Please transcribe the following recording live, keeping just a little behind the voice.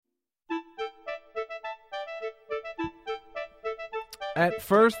At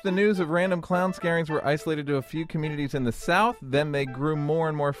first, the news of random clown scarings were isolated to a few communities in the South. Then they grew more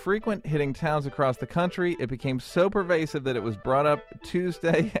and more frequent, hitting towns across the country. It became so pervasive that it was brought up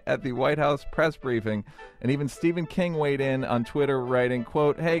Tuesday at the White House press briefing. And even Stephen King weighed in on Twitter, writing,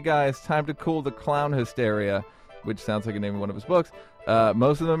 quote, "Hey guys, time to cool the clown hysteria," which sounds like a name of one of his books.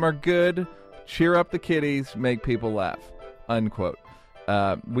 Most of them are good. Cheer up the kiddies, make people laugh, unquote.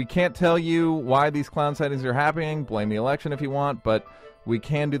 We can't tell you why these clown sightings are happening. Blame the election if you want, but we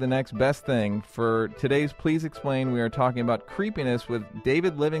can do the next best thing. For today's Please Explain, we are talking about creepiness with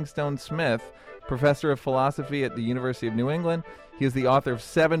David Livingstone Smith, professor of philosophy at the University of New England. He is the author of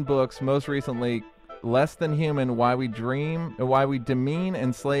 7 books, most recently Less Than Human, Why We Demean,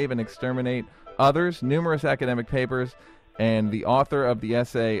 Enslave, and Exterminate Others, numerous academic papers, and the author of the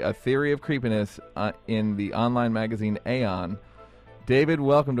essay A Theory of Creepiness in the online magazine Aeon. David,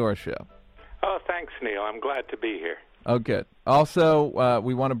 welcome to our show. Oh, thanks, Neil. I'm glad to be here. Oh, good. Also,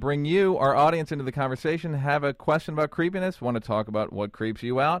 we want to bring you, our audience, into the conversation. Have a question about creepiness, want to talk about what creeps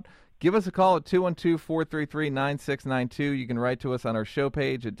you out? Give us a call at 212-433-9692. You can write to us on our show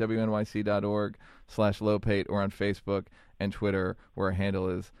page at wnyc.org/Lopate or on Facebook and Twitter, where our handle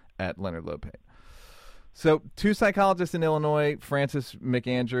is at Leonard Lopate. So, 2 psychologists in Illinois, Francis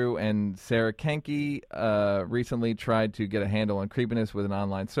McAndrew and Sarah Kenke, recently tried to get a handle on creepiness with an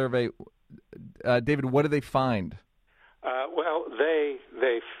online survey. David, what did they find?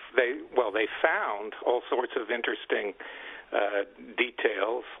 They found all sorts of interesting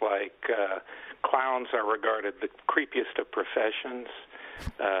details, like clowns are regarded the creepiest of professions,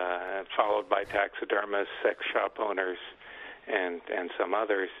 followed by taxidermists, sex shop owners, and some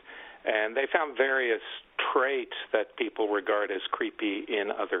others. And they found various traits that people regard as creepy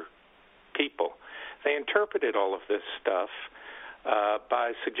in other people. They interpreted all of this stuff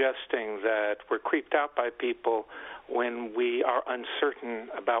by suggesting that we're creeped out by people when we are uncertain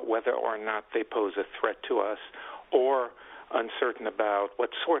about whether or not they pose a threat to us, or uncertain about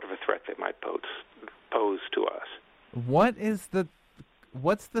what sort of a threat they might pose to us.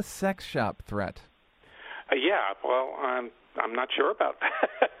 What's the sex shop threat? I'm not sure about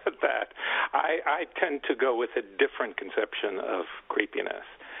that. I tend to go with a different conception of creepiness.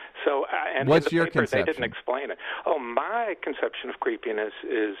 So, and what's in the your paper, conception? They didn't explain it. Oh, my conception of creepiness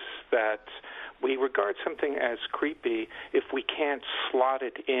is that we regard something as creepy if we can't slot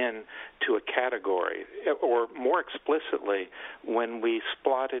it in to a category, or more explicitly, when we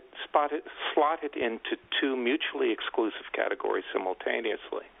slot it into 2 mutually exclusive categories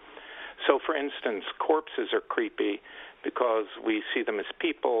simultaneously. So, for instance, corpses are creepy because we see them as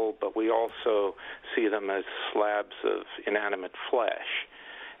people, but we also see them as slabs of inanimate flesh.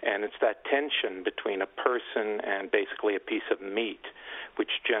 And it's that tension between a person and basically a piece of meat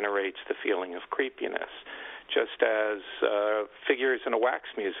which generates the feeling of creepiness, just as figures in a wax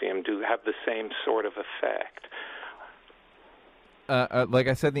museum do have the same sort of effect. Like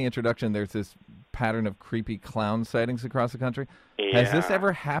I said in the introduction, there's this pattern of creepy clown sightings across the country. Yeah. Has this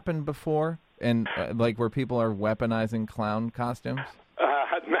ever happened before? And like where people are weaponizing clown costumes?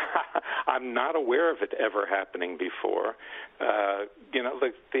 I'm not aware of it ever happening before.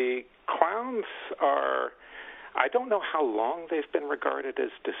 The clowns are, I don't know how long they've been regarded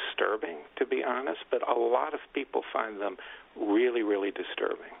as disturbing, to be honest, but a lot of people find them really, really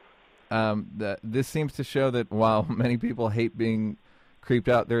disturbing. This seems to show that while many people hate being creeped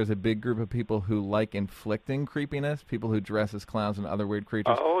out, there is a big group of people who like inflicting creepiness, people who dress as clowns and other weird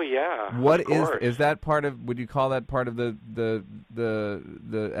creatures. Oh, yeah. What is that part of, would you call that part of the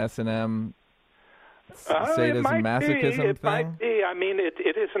S&M sadism, masochism it thing? Might be. I mean,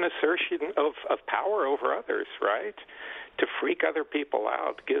 it is an assertion of power over others, right? To freak other people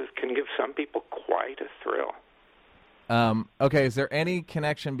out can give some people quite a thrill. Okay, is there any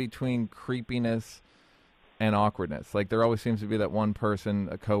connection between creepiness and awkwardness? Like, there always seems to be that one person,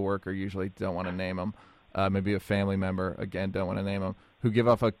 a coworker, usually don't want to name them, maybe a family member, again, don't want to name them, who give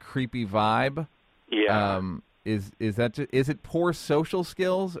off a creepy vibe. Yeah. Is it poor social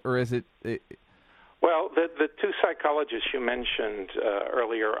skills, or is it? Well, the 2 psychologists you mentioned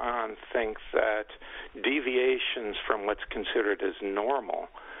earlier on think that deviations from what's considered as normal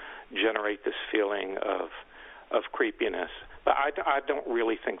generate this feeling of creepiness. But I don't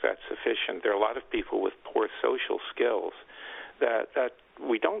really think that's sufficient. There are a lot of people with poor social skills that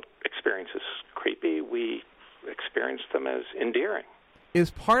we don't experience as creepy. We experience them as endearing.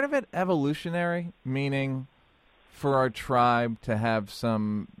 Is part of it evolutionary, meaning for our tribe to have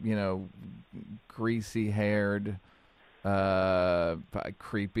some, greasy-haired,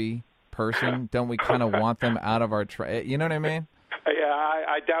 creepy person? Don't we kind of want them out of our tribe? You know what I mean? Yeah,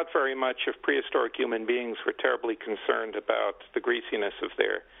 I doubt very much if prehistoric human beings were terribly concerned about the greasiness of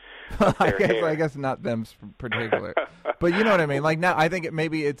their hair. I guess not them particular, but you know what I mean. Like now, I think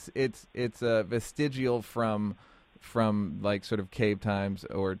maybe it's vestigial from like sort of cave times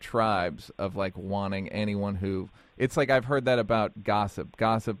or tribes of like wanting anyone who. It's like I've heard that about gossip.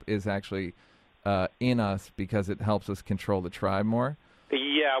 Gossip is actually in us because it helps us control the tribe more.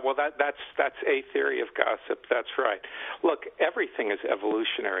 Yeah, well, that's a theory of gossip. That's right. Look, everything is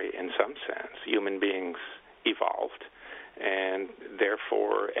evolutionary in some sense. Human beings evolved, and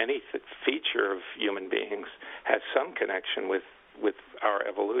therefore any feature of human beings has some connection with our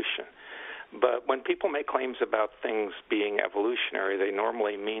evolution. But when people make claims about things being evolutionary, they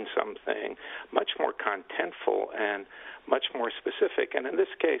normally mean something much more contentful and much more specific. And in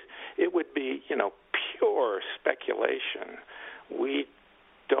this case, it would be, pure speculation. We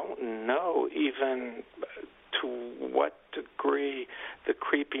don't know even to what degree the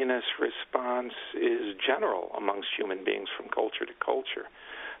creepiness response is general amongst human beings from culture to culture.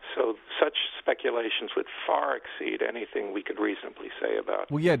 So such speculations would far exceed anything we could reasonably say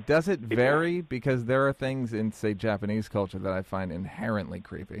about. Well, yeah, does it vary? Because there are things in, say, Japanese culture that I find inherently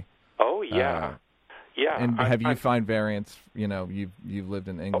creepy. Oh, yeah. Yeah. And have you find variants, you've lived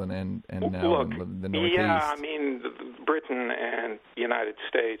in England and now in the Northeast. Yeah, I mean, Britain and the United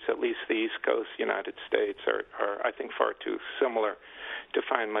States, at least the East Coast United States, are I think, far too similar to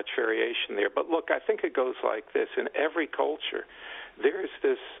find much variation there. But look, I think it goes like this. In every culture, there's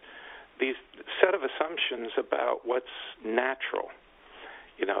these set of assumptions about what's natural.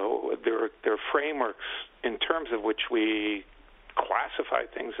 There are frameworks in terms of which we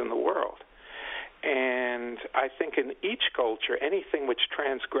classify things in the world. And I think in each culture, anything which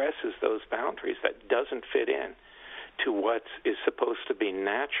transgresses those boundaries, that doesn't fit in to what is supposed to be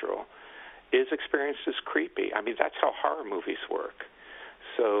natural, is experienced as creepy. I mean, that's how horror movies work.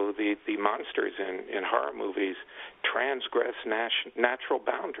 So the monsters in horror movies transgress natural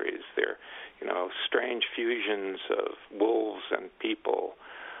boundaries. They're, strange fusions of wolves and people,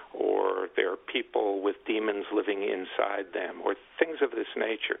 or there are people with demons living inside them, or things of this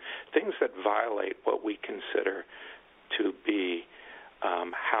nature, things that violate what we consider to be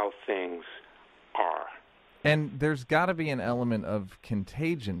how things are. And there's got to be an element of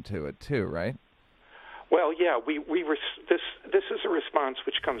contagion to it too, right? Well, yeah, this is a response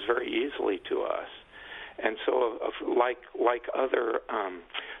which comes very easily to us, and so like other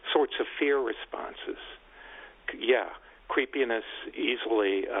sorts of fear responses, yeah, creepiness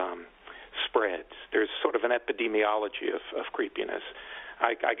easily spreads. There's sort of an epidemiology of creepiness.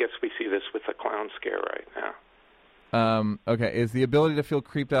 I guess we see this with the clown scare right now. Okay, is the ability to feel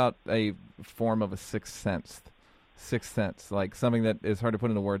creeped out a form of a sixth sense? Sixth sense, like something that is hard to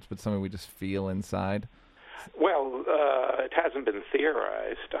put into words, but something we just feel inside? Well, it hasn't been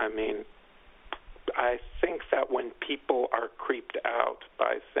theorized. I mean, I think that when people are creeped out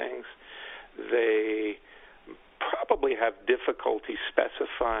by things, they probably have difficulty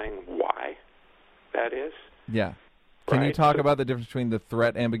specifying why that is. Yeah. Can you talk about the difference between the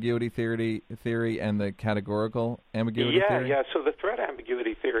threat ambiguity theory and the categorical ambiguity theory? Yeah. So the threat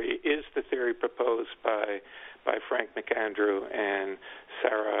ambiguity theory is the theory proposed by Frank McAndrew and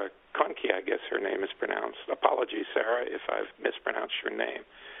Sarah Koenke, I guess her name is pronounced. Apologies, Sarah, if I've mispronounced your name.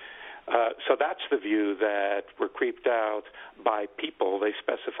 So that's the view that we're creeped out by people. They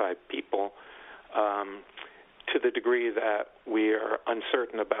specify people to the degree that we are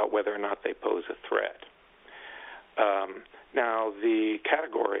uncertain about whether or not they pose a threat. Now, the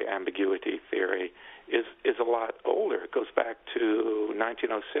category ambiguity theory is a lot older. It goes back to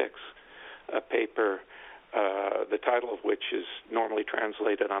 1906, a paper, the title of which is normally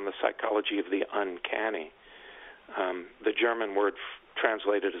translated on the psychology of the uncanny. The German word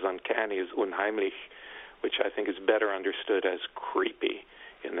translated as uncanny is unheimlich, which I think is better understood as creepy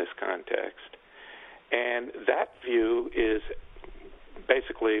in this context. And that view is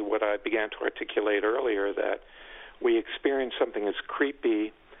basically what I began to articulate earlier, that we experience something as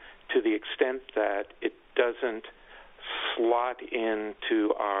creepy to the extent that it doesn't slot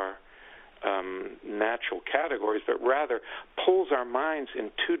into our natural categories, but rather pulls our minds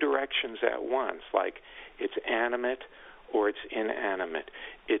in two directions at once, like it's animate or it's inanimate,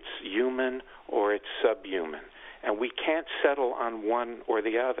 it's human or it's subhuman, and we can't settle on one or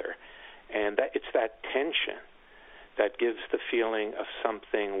the other. And it's that tension that gives the feeling of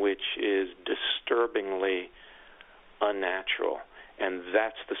something which is disturbingly unnatural, and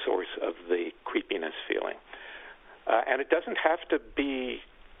that's the source of the creepiness feeling. And it doesn't have to be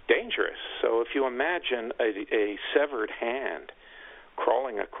dangerous. So if you imagine a severed hand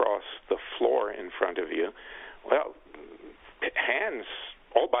crawling across the floor in front of you, well, hands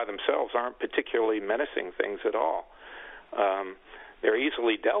all by themselves aren't particularly menacing things at all. They're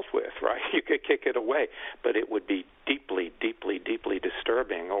easily dealt with, right? You could kick it away, but it would be deeply, deeply, deeply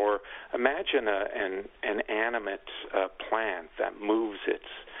disturbing. Or imagine an animate plant that moves its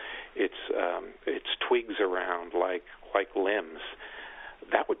twigs around like limbs.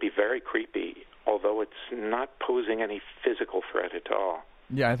 That would be very creepy, although it's not posing any physical threat at all.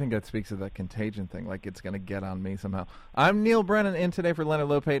 Yeah, I think that speaks to that contagion thing, like it's going to get on me somehow. I'm Neil Brennan, in today for Leonard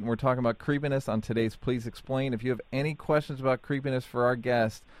Lopate, and we're talking about creepiness on today's Please Explain. If you have any questions about creepiness for our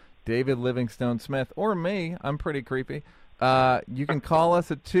guest, David Livingstone Smith, or me, I'm pretty creepy, you can call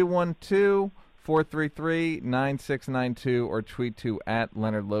us at 212-433-9692 or tweet to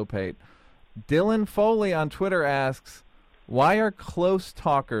 @LeonardLopate. Dylan Foley on Twitter asks, why are close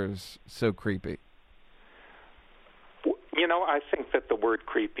talkers so creepy? You know, I think that the word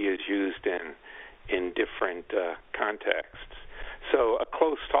creepy is used in different contexts. So a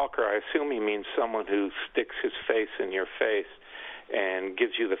close talker, I assume he means someone who sticks his face in your face and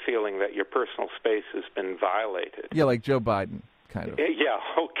gives you the feeling that your personal space has been violated. Yeah, like Joe Biden, kind of. Yeah,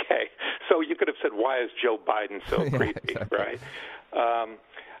 okay. So you could have said, why is Joe Biden so Yeah, creepy, exactly. right?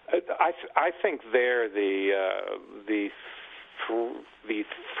 I think there the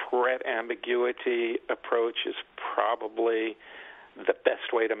threat ambiguity approach is probably the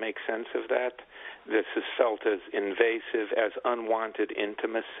best way to make sense of that. This is felt as invasive, as unwanted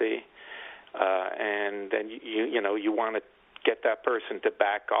intimacy, and then you want to get that person to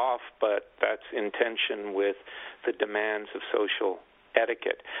back off, but that's in tension with the demands of social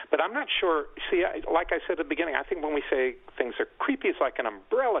etiquette. But I'm not sure. See, like I said at the beginning, I think when we say things are creepy, it's like an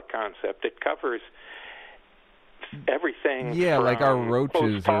umbrella concept. It covers everything. Yeah, from like our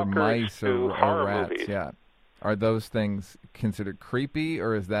roaches or close mice to or horror rats. movies. Yeah, are those things considered creepy,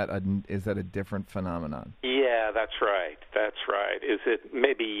 or is that a different phenomenon? Yeah, that's right. That's right. Is it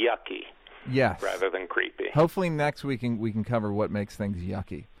maybe yucky Yes. rather than creepy? Hopefully next week we can cover what makes things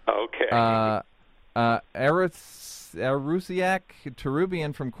yucky. Okay. Arusiak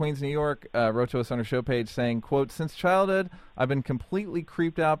Terubian from Queens, New York, wrote to us on our show page saying, quote, since childhood, I've been completely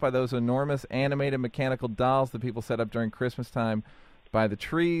creeped out by those enormous animated mechanical dolls that people set up during Christmas time by the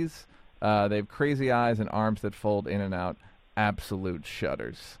trees. They have crazy eyes and arms that fold in and out. Absolute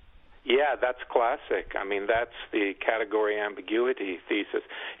shudders. Yeah, that's classic. I mean, that's the category ambiguity thesis.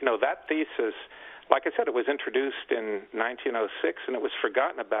 You know, that thesis, like I said, it was introduced in 1906, and it was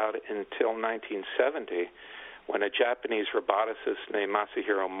forgotten about until 1970, when a Japanese roboticist named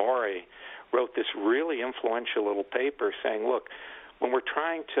Masahiro Mori wrote this really influential little paper saying, look, when we're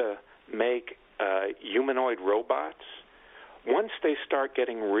trying to make humanoid robots, once they start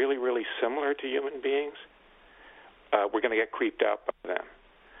getting really, really similar to human beings, we're going to get creeped out by them.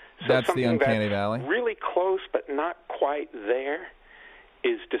 So That's the uncanny that's valley. really close but not quite there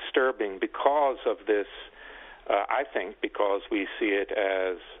is disturbing because of this, I think, because we see it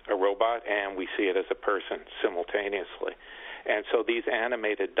as a robot and we see it as a person simultaneously. And so these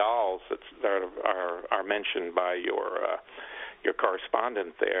animated dolls that are mentioned by your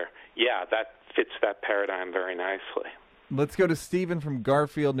correspondent there, yeah, that fits that paradigm very nicely. Let's go to Stephen from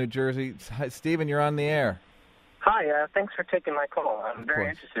Garfield, New Jersey. Hi, Stephen, you're on the air. Hi, thanks for taking my call. I'm very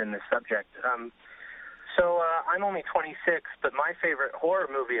interested in this subject. So I'm only 26, but my favorite horror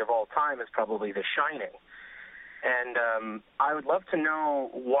movie of all time is probably The Shining. And I would love to know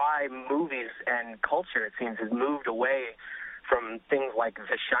why movies and culture, it seems, has moved away from things like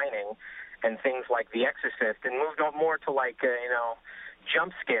The Shining and things like The Exorcist and moved on more to, like,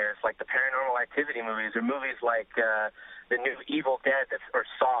 jump scares like the Paranormal Activity movies or movies like the new Evil Dead or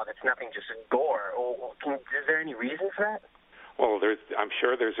Saw that's nothing, just gore. Is there any reason for that? Well, I'm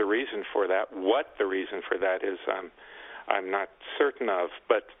sure there's a reason for that. What the reason for that is, I'm not certain of.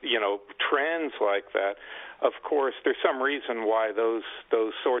 But, trends like that, of course, there's some reason why those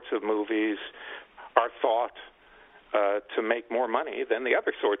sorts of movies are thought to make more money than the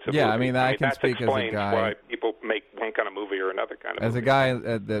other sorts of movies. Yeah, I mean, I can speak as a guy. Why people make one kind of movie or another kind of movie. As a guy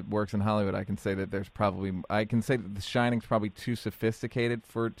that works in Hollywood, I can say that I can say that The Shining's probably too sophisticated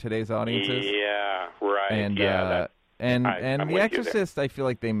for today's audiences. Yeah, right. And I'm The with you Exorcist, I feel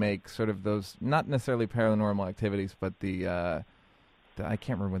like they make sort of those, not necessarily Paranormal Activities, but I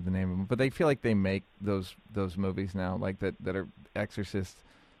can't remember what the name of them, but they feel like they make those movies now, like that are Exorcist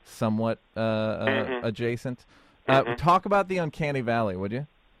somewhat adjacent. Talk about the Uncanny Valley, would you?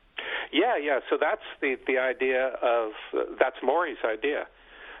 Yeah. So that's the idea of that's Maury's idea.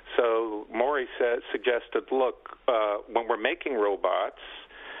 So Maury suggested, look, when we're making robots,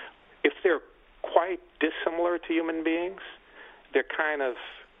 if they're quite dissimilar to human beings, they're kind of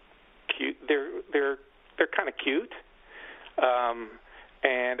cute. They're kind of cute.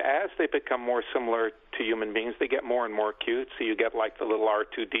 And as they become more similar to human beings, they get more and more cute. So you get like the little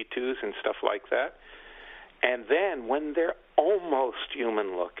R2-D2s and stuff like that. And then when they're almost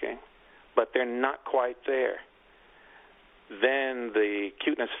human-looking, but they're not quite there, then the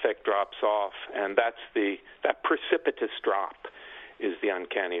cuteness effect drops off, and that precipitous drop is the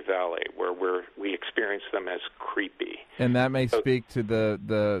uncanny valley, where we experience them as creepy. And that may speak to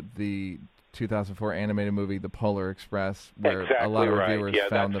the 2004 animated movie, The Polar Express, where exactly a lot of right. reviewers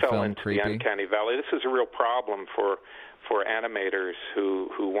found the film creepy. The uncanny valley. This is a real problem for animators who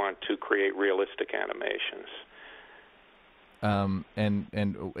want to create realistic animations. And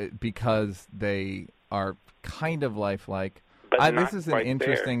because they are kind of lifelike. This is an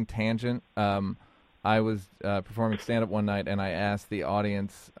interesting tangent. I was performing stand-up one night, and I asked the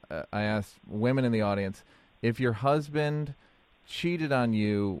audience, I asked women in the audience, if your husband cheated on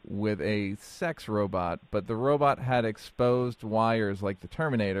you with a sex robot, but the robot had exposed wires like the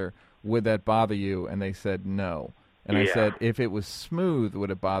Terminator, would that bother you? And they said no. And I said, if it was smooth, would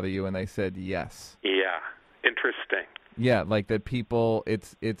it bother you? And they said yes. Yeah, interesting. Yeah, like that people,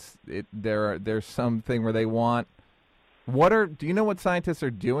 there's something where they want. Do you know what scientists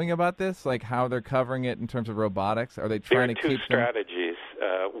are doing about this? Like how they're covering it in terms of robotics? Are they trying to keep them? There are two strategies.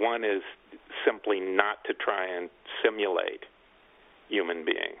 One is simply not to try and simulate human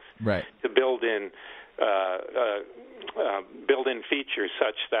beings. Right. To build in features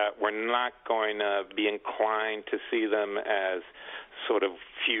such that we're not going to be inclined to see them as sort of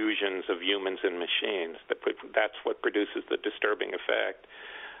fusions of humans and machines. That's what produces the disturbing effect.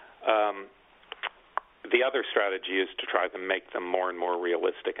 The other strategy is to try to make them more and more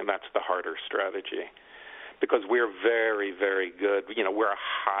realistic, and that's the harder strategy. Because we're very, very good. We're a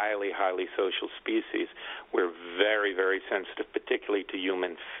highly, highly social species. We're very, very sensitive, particularly to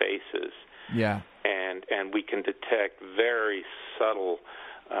human faces. Yeah. And we can detect very subtle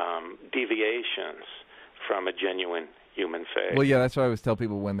deviations from a genuine human face. Well, yeah, that's why I always tell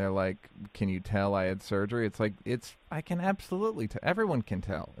people when they're like, "Can you tell I had surgery?" It's like I can absolutely tell. Everyone can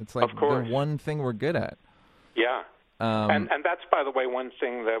tell. It's like the one thing we're good at. Yeah. And that's, by the way, one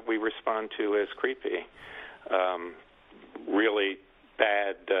thing that we respond to as creepy. Really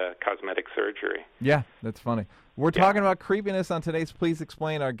bad cosmetic surgery. Yeah, that's funny. We're talking about creepiness on today's Please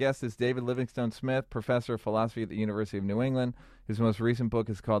Explain. Our guest is David Livingstone Smith, professor of philosophy at the University of New England. His most recent book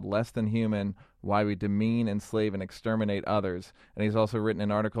is called Less Than Human, Why We Demean, Enslave, and Exterminate Others. And he's also written an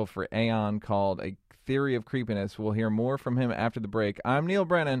article for Aeon called A Theory of Creepiness. We'll hear more from him after the break. I'm Neil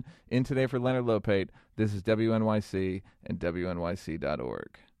Brennan, in today for Leonard Lopate. This is WNYC and WNYC.org.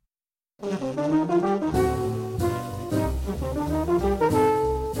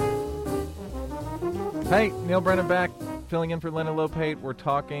 Hey, Neil Brennan back, filling in for Leonard Lopate. We're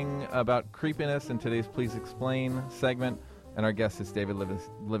talking about creepiness in today's Please Explain segment, and our guest is David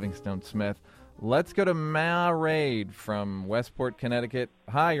Livingstone Smith. Let's go to Ma Raid from Westport, Connecticut.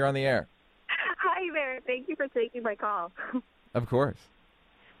 Hi, you're on the air. Hi there. Thank you for taking my call. Of course.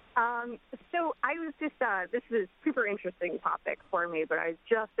 So I was just, this is a super interesting topic for me, but as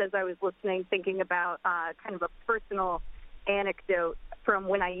I was listening, thinking about kind of a personal anecdote from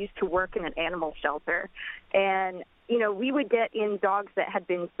when I used to work in an animal shelter. And, we would get in dogs that had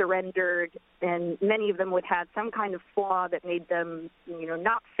been surrendered, and many of them would have some kind of flaw that made them,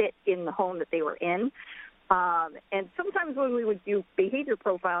 not fit in the home that they were in. And sometimes when we would do behavior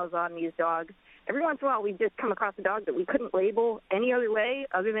profiles on these dogs, every once in a while we'd just come across a dog that we couldn't label any other way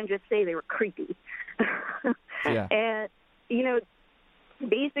other than just say they were creepy. Yeah. And,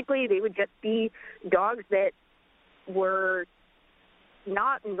 basically they would just be dogs that were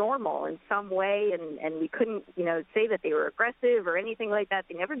not normal in some way, and we couldn't, say that they were aggressive or anything like that.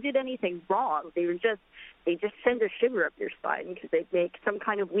 They never did anything wrong. They just send a shiver up your spine because they make some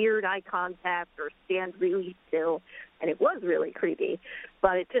kind of weird eye contact or stand really still, and it was really creepy.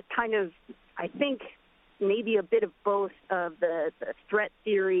 But it just kind of, I think, maybe a bit of both of the threat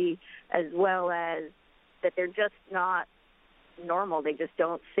theory as well as that they're just not normal. They just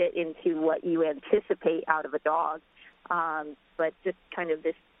don't fit into what you anticipate out of a dog. But just kind of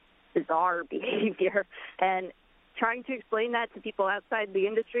this bizarre behavior. And trying to explain that to people outside the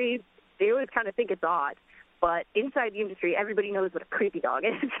industry, they always kind of think it's odd. But inside the industry, everybody knows what a creepy dog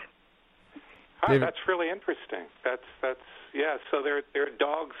is. That's really interesting. That's yeah. So there are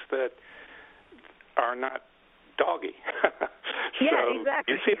dogs that are not doggy. Yeah,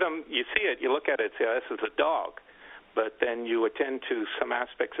 exactly. You see it, you look at it, say, oh, this is a dog. But then you attend to some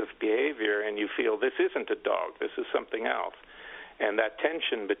aspects of behavior and you feel this isn't a dog, this is something else. And that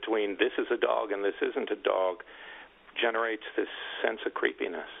tension between this is a dog and this isn't a dog generates this sense of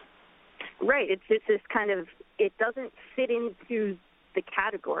creepiness. Right. It's this kind of, it doesn't fit into the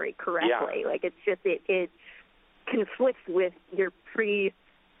category correctly. Yeah. Like it's just it conflicts with your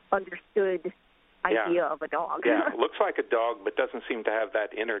pre-understood idea of a dog. Yeah, looks like a dog, but doesn't seem to have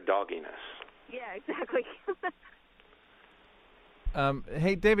that inner dogginess. Yeah, exactly.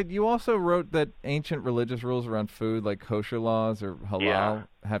 Hey, David, you also wrote that ancient religious rules around food, like kosher laws or halal,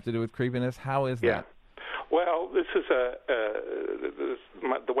 have to do with creepiness. How is that? Well, this is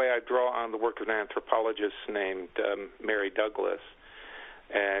the way I draw on the work of an anthropologist named Mary Douglas,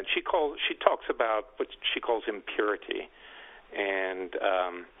 and she talks about what she calls impurity, and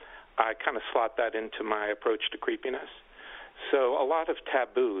I kind of slot that into my approach to creepiness. So a lot of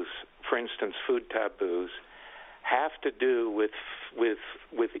taboos, for instance, food taboos, have to do with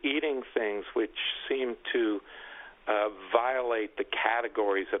eating things which seem to violate the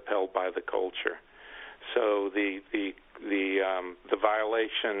categories upheld by the culture. So the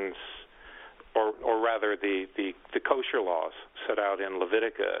violations, or rather the kosher laws set out in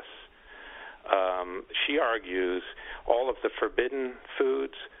Leviticus. She argues all of the forbidden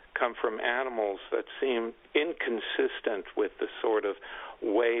foods come from animals that seem inconsistent with the sort of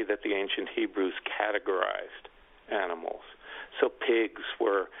way that the ancient Hebrews categorized animals. So pigs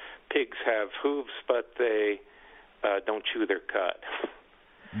have hooves, but they don't chew their cud.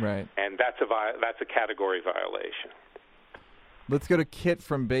 Right. And that's a category violation. Let's go to Kit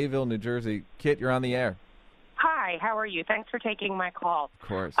from Bayville, New Jersey. Kit, you're on the air. Hi, how are you? Thanks for taking my call. Of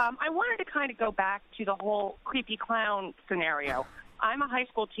course. I wanted to kind of go back to the whole creepy clown scenario. I'm a high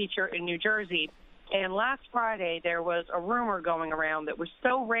school teacher in New Jersey, and last Friday there was a rumor going around that was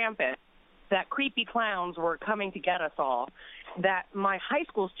so rampant that creepy clowns were coming to get us all, that my high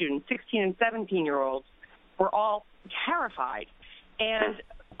school students, 16 and 17-year-olds, were all terrified. And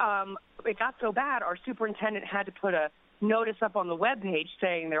it got so bad, our superintendent had to put a notice up on the webpage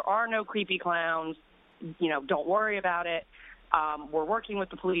saying there are no creepy clowns, don't worry about it. We're working with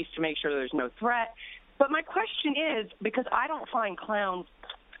the police to make sure there's no threat. But my question is, because I don't find clowns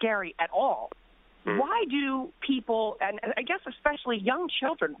scary at all, why do people, and I guess especially young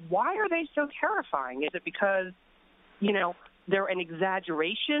children, why are they so terrifying? Is it because, they're an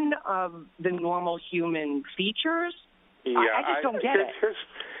exaggeration of the normal human features? Yeah, I just don't get it.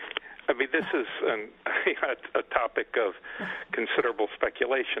 This is a topic of considerable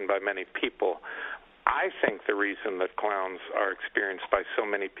speculation by many people. I think the reason that clowns are experienced by so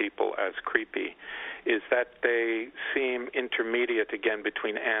many people as creepy is that they seem intermediate, again,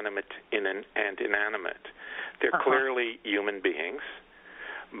 between animate and inanimate. They're clearly human beings,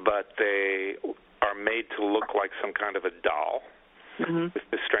 but they are made to look like some kind of a doll with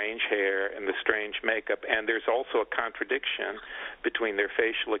the strange hair and the strange makeup. And there's also a contradiction between their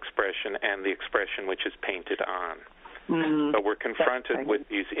facial expression and the expression which is painted on. So we're confronted with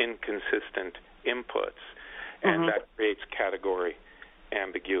these inconsistent inputs, and that creates category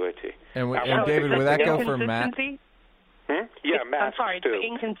ambiguity. And David, would that go for Matt? Yeah, masks I'm sorry, too. the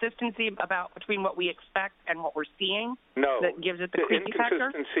inconsistency between what we expect and what we're seeing that gives it the creepy factor? The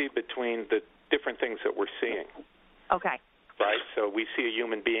inconsistency between the different things that we're seeing. Okay. Right? So we see a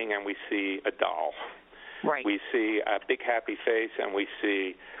human being and we see a doll. Right. We see a big happy face and we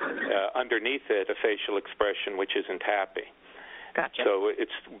see underneath it a facial expression which isn't happy. Gotcha. So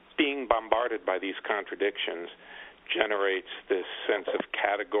it's being bombarded by these contradictions generates this sense of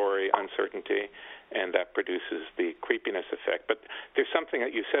category uncertainty, and that produces the creepiness effect. But there's something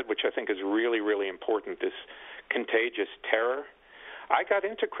that you said which I think is really, really important, this contagious terror. I got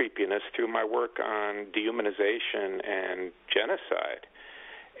into creepiness through my work on dehumanization and genocide,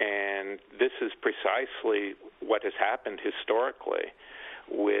 and this is precisely what has happened historically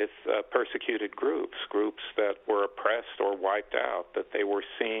with persecuted groups that were oppressed or wiped out, that they were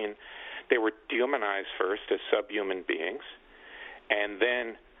dehumanized first as subhuman beings, and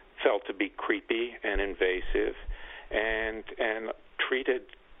then felt to be creepy and invasive, and treated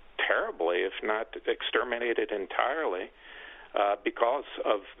terribly, if not exterminated entirely, because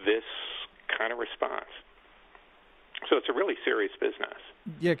of this kind of response. So it's a really serious business.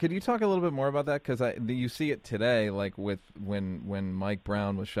 Yeah, could you talk a little bit more about that? Because you see it today, like with when Mike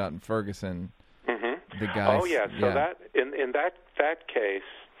Brown was shot in Ferguson. The guy. Oh yeah. So that in that case,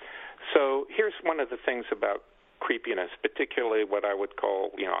 so here's one of the things about creepiness, particularly what I would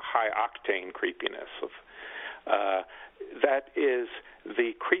call high octane creepiness. That is,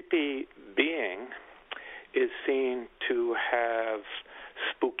 the creepy being is seen to have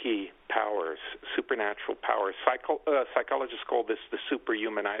spooky powers, supernatural powers. Psychologists call this the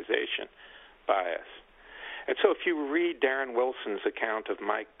superhumanization bias. And so if you read Darren Wilson's account of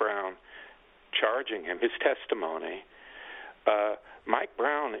Mike Brown charging him, his testimony, Mike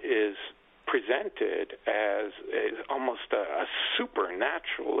Brown is presented as almost a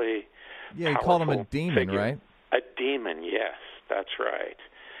supernaturally you called him a demon, figure. right? A demon, yes, that's right.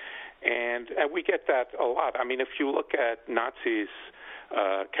 And we get that a lot. I mean, if you look at Nazis'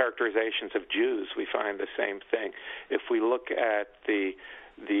 characterizations of Jews, we find the same thing. If we look at the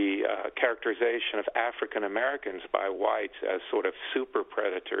characterization of African Americans by whites as sort of super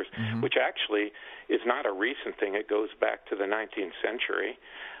predators, which actually is not a recent thing. It goes back to the 19th century.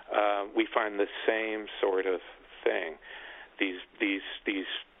 We find the same sort of thing. These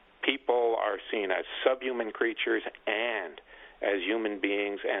people are seen as subhuman creatures and as human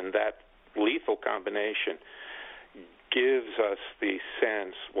beings, and that lethal combination gives us the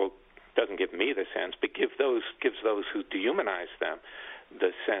sense, well, doesn't give me the sense, but gives those who dehumanize them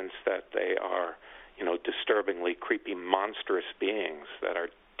the sense that they are, disturbingly creepy, monstrous beings that are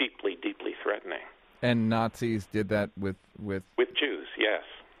deeply, deeply threatening. And Nazis did that with Jews, yes.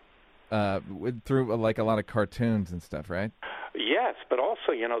 Through like a lot of cartoons and stuff, right? Yes, but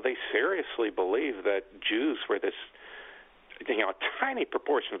also, they seriously believe that Jews were this, a tiny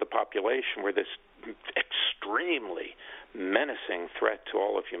proportion of the population were this extremely menacing threat to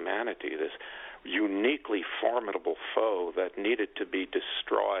all of humanity, this uniquely formidable foe that needed to be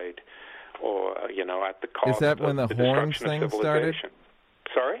destroyed, or at the cost of Is that when the horns thing started?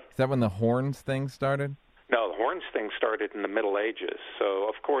 Sorry? Is that when the horns thing started? No, the horns thing started in the Middle Ages. So,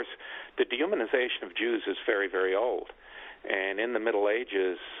 of course, the dehumanization of Jews is very, very old. And in the Middle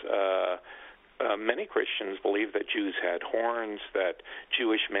Ages, many Christians believed that Jews had horns, that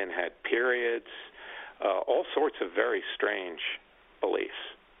Jewish men had periods, all sorts of very strange beliefs.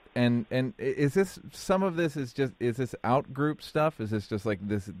 And is this, some of this is this out-group stuff? Is this just like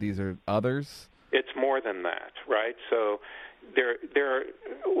these are others? It's more than that, right? So there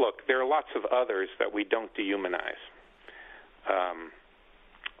are lots of others that we don't dehumanize.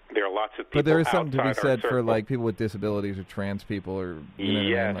 There are lots of people. But there is something to be said for like people with disabilities or trans people, or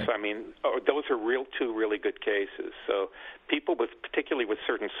yes, what I mean? Those are two really good cases. So people particularly with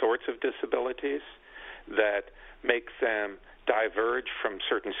certain sorts of disabilities that make them diverge from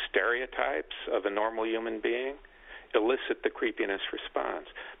certain stereotypes of a normal human being, elicit the creepiness response,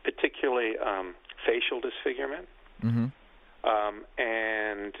 particularly facial disfigurement.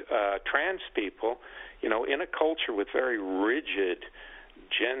 And trans people, in a culture with very rigid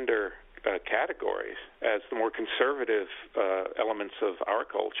gender categories, as the more conservative elements of our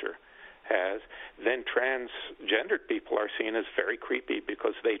culture has, then transgendered people are seen as very creepy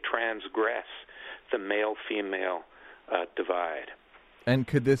because they transgress the male-female divide. And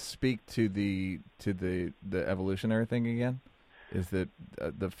could this speak to the evolutionary thing again? Is that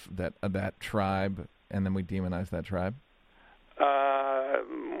that tribe, and then we demonize that tribe?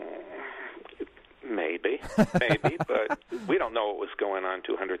 Maybe, but we don't know what was going on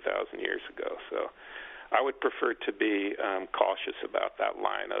 200,000 years ago. So I would prefer to be cautious about that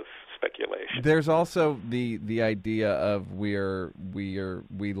line of speculation. There's also the idea of we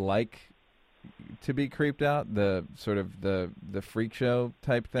like to be creeped out, the sort of the freak show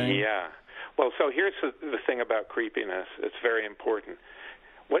type thing. Yeah. Well, so here's the thing about creepiness. It's very important.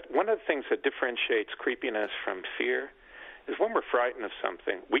 One of the things that differentiates creepiness from fear is when we're frightened of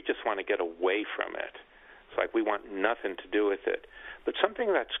something, we just want to get away from it. It's like we want nothing to do with it. But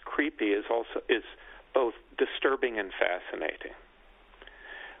something that's creepy is both disturbing and fascinating.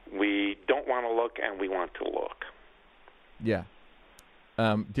 We don't want to look, and we want to look. Yeah.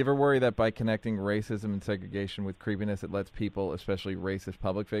 Do you ever worry that by connecting racism and segregation with creepiness, it lets people, especially racist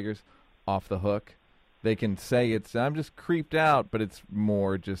public figures, off the hook? They can say I'm just creeped out, but it's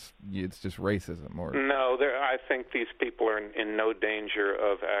just racism. Or no, I think these people are in no danger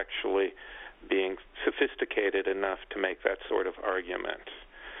of actually being sophisticated enough to make that sort of argument.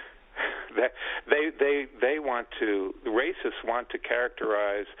 They want to. The racists want to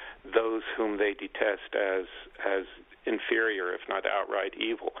characterize those whom they detest as inferior, if not outright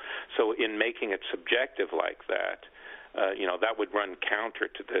evil. So in making it subjective like that, that would run counter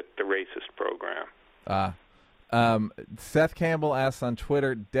to the racist program. Seth Campbell asks on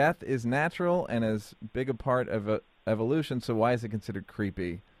Twitter, death is natural and as big a part of evolution, so why is it considered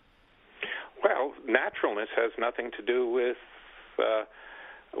creepy? Well, naturalness has nothing to do with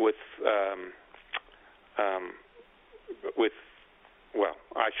well,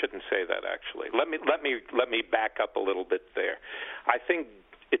 I shouldn't say that actually. Let me back up a little bit there. I think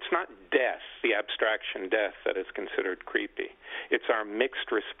it's not death, the abstraction death, that is considered creepy. It's our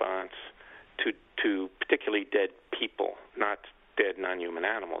mixed response to particularly dead people, not dead non-human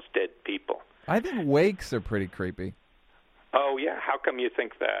animals, dead people. I think wakes are pretty creepy. Oh yeah, how come you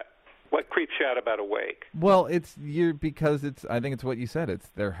think that? What creeps you out about a wake? Well, because I think it's what you said.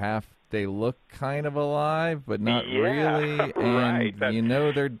 They're half they look kind of alive, but not really, right. and you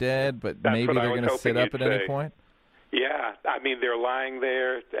know they're dead, but maybe they're going to sit up at any point? Yeah, I mean, they're lying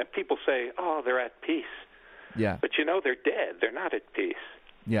there, and people say, oh, they're at peace. Yeah. But you know they're dead. They're not at peace.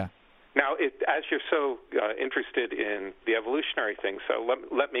 Yeah. Now, as you're so interested in the evolutionary thing, so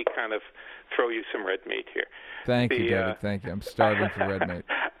let me kind of throw you some red meat here. Thank you, David. Thank you. I'm starving for red meat.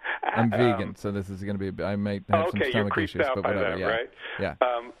 I'm vegan, so this is going to be. I might have some stomach issues, but whatever. That, right? Yeah.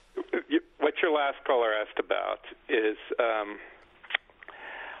 What your last caller asked about is,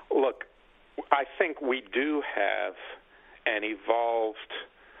 look, I think we do have an evolved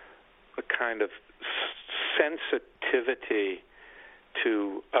kind of sensitivity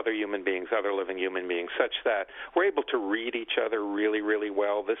to other human beings, other living human beings, such that we're able to read each other really, really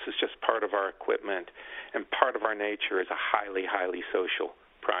well. This is just part of our equipment, and part of our nature is a highly, highly social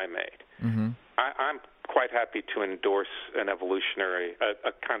primate. Mm-hmm. I'm quite happy to endorse an evolutionary,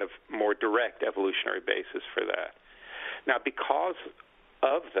 a kind of more direct evolutionary basis for that. Now, because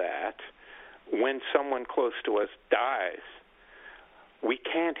of that, when someone close to us dies, we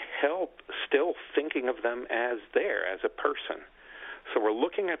can't help still thinking of them as there, as a person. So we're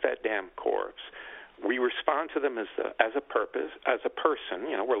looking at that damn corpse. We respond to them as a person.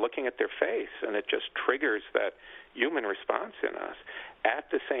 You know, we're looking at their face, and it just triggers that human response in us. At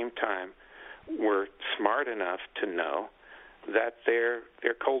the same time, we're smart enough to know that they're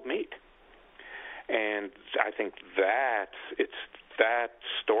cold meat. And I think it's that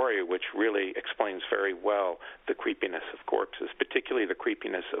story which really explains very well the creepiness of corpses, particularly the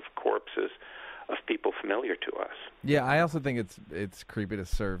creepiness of corpses of people familiar to us. Yeah, I also think it's creepy to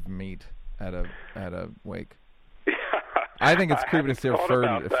serve meat at a wake. I think it's creepy to serve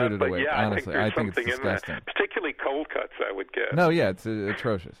food at a wake. Yeah, honestly, I think it's disgusting. Particularly cold cuts, I would guess. No, yeah, it's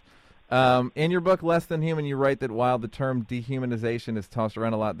atrocious. In your book, Less Than Human, you write that while the term dehumanization is tossed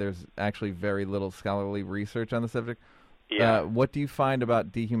around a lot, there's actually very little scholarly research on the subject. Yeah. What do you find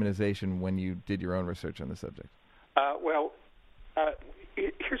about dehumanization when you did your own research on the subject?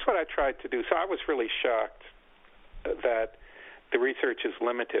 Here's what I tried to do. So I was really shocked that the research is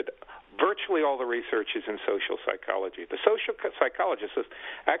limited. Virtually all the research is in social psychology. The social psychologists have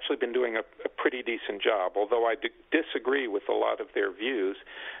actually been doing a pretty decent job. Although I disagree with a lot of their views,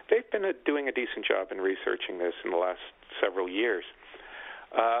 they've been doing a decent job in researching this in the last several years.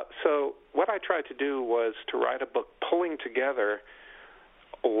 So what I tried to do was to write a book pulling together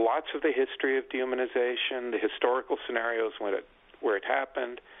lots of the history of dehumanization, the historical scenarios where it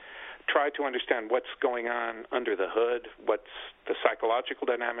happened, try to understand what's going on under the hood, what the psychological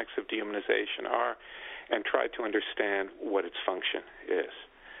dynamics of dehumanization are, and try to understand what its function is.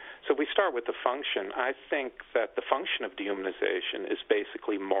 So we start with the function. I think that the function of dehumanization is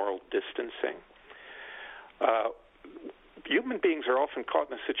basically moral distancing. Human beings are often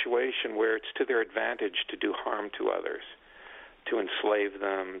caught in a situation where it's to their advantage to do harm to others, to enslave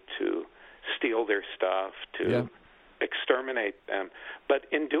them, to steal their stuff, to exterminate them. But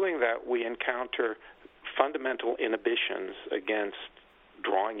in doing that, we encounter fundamental inhibitions against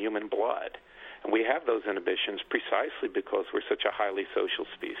drawing human blood. And we have those inhibitions precisely because we're such a highly social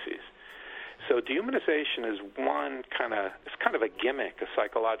species. So dehumanization is it's kind of a gimmick, a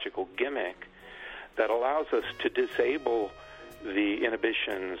psychological gimmick that allows us to disable the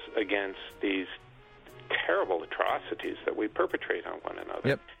inhibitions against these terrible atrocities that we perpetrate on one another.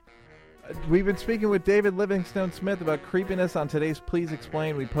 Yep. We've been speaking with David Livingstone Smith about creepiness on today's Please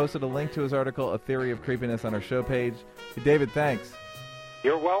Explain. We posted a link to his article, A Theory of Creepiness, on our show page. Hey, David, thanks.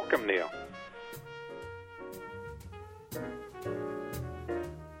 You're welcome, Neil.